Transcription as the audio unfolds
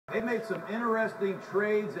They made some interesting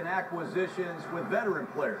trades and acquisitions with veteran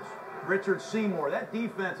players. Richard Seymour, that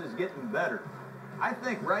defense is getting better. I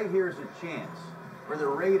think right here is a chance for the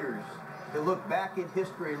Raiders to look back in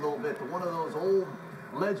history a little bit to one of those old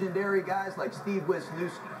legendary guys like Stefen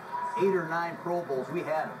Wisniewski. 8 or 9 Pro Bowls, we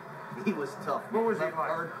had him. He was tough. What was he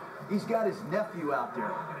like? He's got his nephew out there,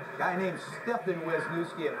 a guy named Stefen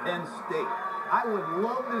Wisniewski at Penn State. I would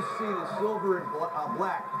love to see the silver and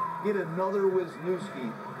black get another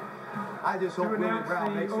Wisniewski. I just hope Willie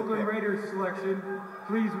Brown makes it. To announce the Oakland Raiders selection,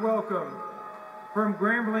 please welcome from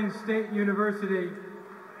Grambling State University,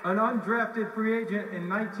 an undrafted free agent in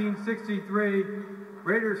 1963,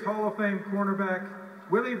 Raiders Hall of Fame cornerback,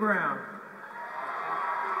 Willie Brown.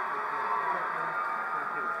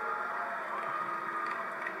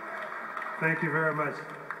 Thank you very much.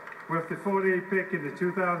 With the 48th pick in the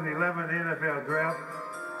 2011 NFL Draft,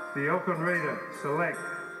 the Oakland Raiders select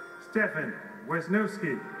Stefen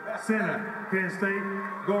Wisniewski, center, Penn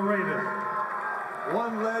State. Go Raiders.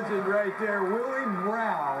 One legend right there, Willie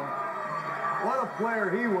Brown. What a player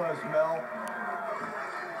he was, Mel.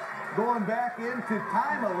 Going back into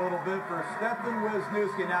time a little bit for Stefen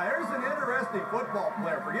Wisniewski. Now, there's an interesting football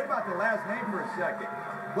player. Forget about the last name for a second.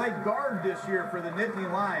 Played guard this year for the Nittany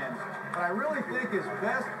Lions. But I really think his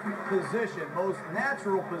best position, most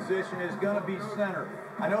natural position, is going to be center.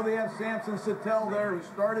 I know they have Samson Sattel there, who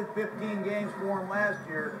started 15 games for him last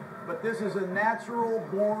year, but this is a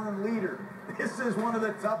natural-born leader. This is one of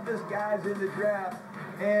the toughest guys in the draft,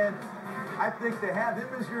 and I think to have him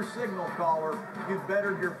as your signal caller, you've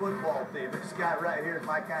bettered your football team. This guy right here is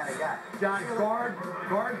my kind of guy. John,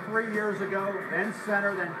 guard 3 years ago, then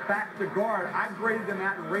center, then back to guard. I graded him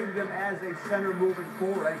out and rated him as a center moving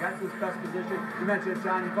forward. I think that's his best position. You mentioned it,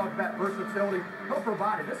 John. You talked about versatility. He'll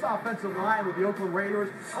provide it. This offensive line with the Oakland Raiders,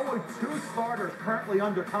 only 2 starters currently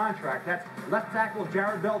under contract. That's left tackle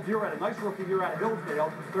Jared Bell-Deer had a nice rookie year out of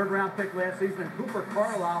Hillsdale, 3rd-round pick last season, and Cooper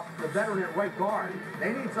Carlisle, the veteran at right guard.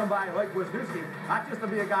 They need somebody like Wisniewski, not just to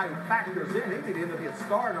be a guy who factors in. They need him to be a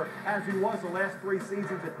starter, as he was the last 3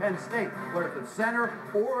 seasons at Penn State. Whether it's at center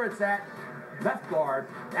or it's at left guard,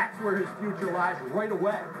 that's where his future lies right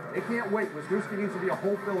away. They can't wait. Wisniewski needs to be a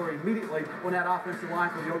hole filler immediately on that offensive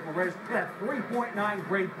line for the Oakland Raiders. He had 3.9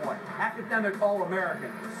 grade point. Academic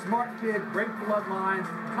All-American. Smart kid, great bloodlines,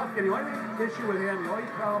 tough kid. The only issue with him, the only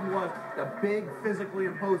problem was the big, physically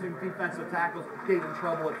imposing defensive tackles gave him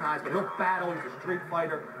trouble at times, but he'll battle. He's a street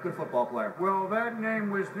fighter, good football player. Well, that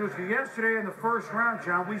name was Wisniewski. Yesterday in the 1st round,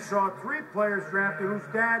 John, we saw 3 players drafted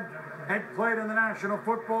whose dad had played in the National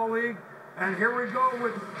Football League. And here we go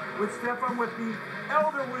with Stefen, with the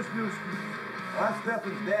elder Wisniewski. Well, that's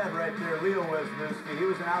Stefen's dad right there, Leo Wisniewski. He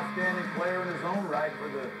was an outstanding player in his own right for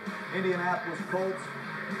the Indianapolis Colts.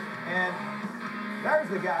 And there's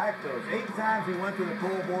the guy I coached. 8 times he went to the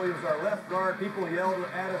Pro Bowl. He was our left guard. People yelled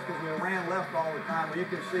at us because we ran left all the time. Well, you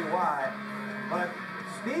can see why. But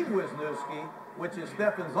Steve Wisniewski, which is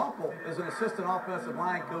Stefen's uncle, is an assistant offensive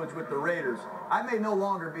line coach with the Raiders. I may no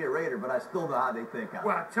longer be a Raider, but I still know how they think.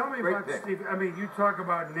 Well, tell me about Steve. I mean, you talk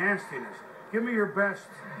about nastiness. Give me your best,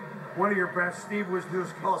 one of your best Steve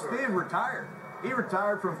Wisniewski. Oh, Steve retired. He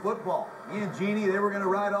retired from football. He and Jeannie, they were going to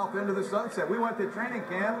ride off into the sunset. We went to training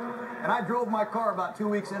camp, and I drove my car about 2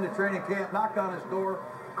 weeks into training camp, knocked on his door,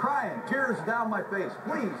 crying, tears down my face.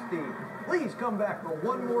 Please, Steve, please come back for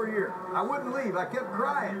 1 more year. I wouldn't leave. I kept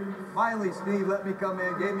crying. Finally, Steve let me come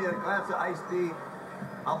in, gave me a glass of iced tea.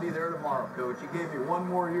 I'll be there tomorrow, Coach. He gave me 1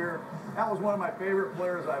 more year. That was one of my favorite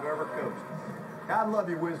players I've ever coached. God love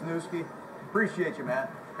you, Wisniewski. Appreciate you, man.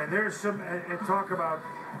 And there's some talk about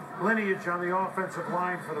lineage on the offensive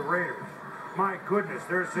line for the Raiders. My goodness,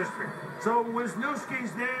 there's history. So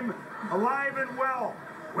Wisniewski's name alive and well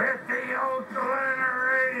with the Oakland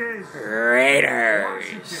Raiders.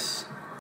 Washington.